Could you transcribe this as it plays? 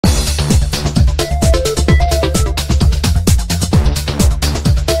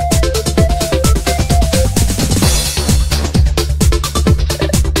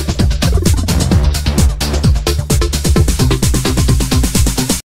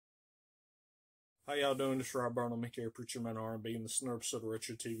How y'all doing? This is Rob Burnham, aka Preacher Man R&B, and this is another episode of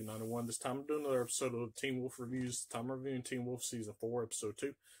Retro TV 91. This time I'm doing another episode of Teen Wolf Reviews. This time I'm reviewing Teen Wolf Season 4, Episode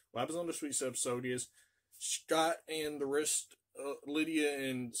 2. What happens on this week's episode is Scott and the rest, Lydia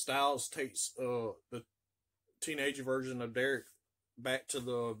and Stiles takes the teenage version of Derek back to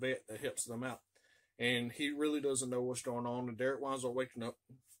the vet that helps them out. And he really doesn't know what's going on, and Derek winds up waking up.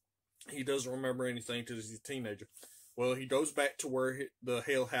 He doesn't remember anything because he's a teenager. Well, he goes back to where the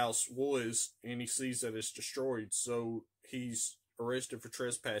Hale House was, and he sees that it's destroyed, so he's arrested for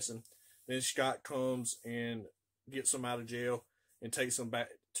trespassing. Then Scott comes and gets him out of jail and takes him back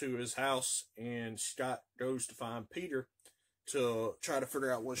to his house, and Scott goes to find Peter to try to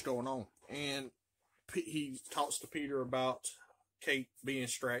figure out what's going on. And he talks to Peter about Kate being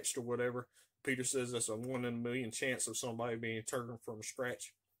scratched or whatever. Peter says that's a 1 in a million chance of somebody being turned from a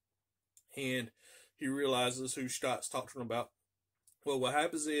scratch. And he realizes who Scott's talking about. Well, what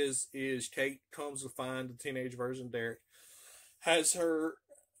happens is Kate comes to find the teenage version of Derek, has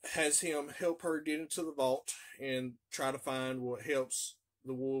him help her get into the vault and try to find what helps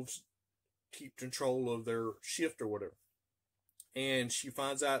the wolves keep control of their shift or whatever. And she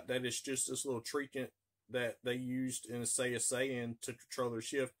finds out that it's just this little treatment that they used in a Saiyan to control their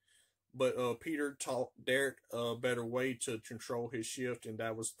shift. But Peter taught Derek a better way to control his shift, and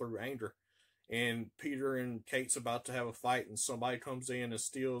that was through anger. And Peter and Kate's about to have a fight, and somebody comes in and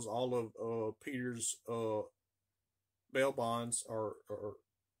steals all of Peter's bail bonds or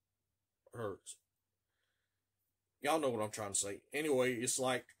hers. Y'all know what I'm trying to say. Anyway, it's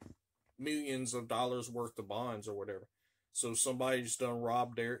like millions of dollars worth of bonds or whatever. So somebody's done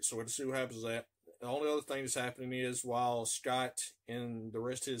robbed Derek. So let's see what happens to that. The only other thing that's happening is while Scott and the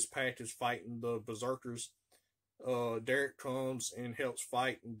rest of his pack is fighting the berserkers, Derek comes and helps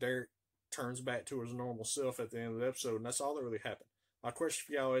fight, and Derek turns back to his normal self at the end of the episode, and that's all that really happened. My question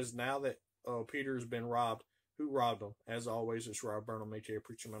for y'all is, now that Peter has been robbed, who robbed him? As always, it's Rob Burnham, aka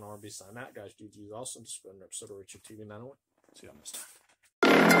Preacher Man R&B, signing out, guys. GG's awesome. This has been an episode of Retro TV 91. See y'all next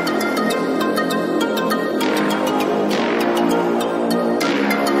time.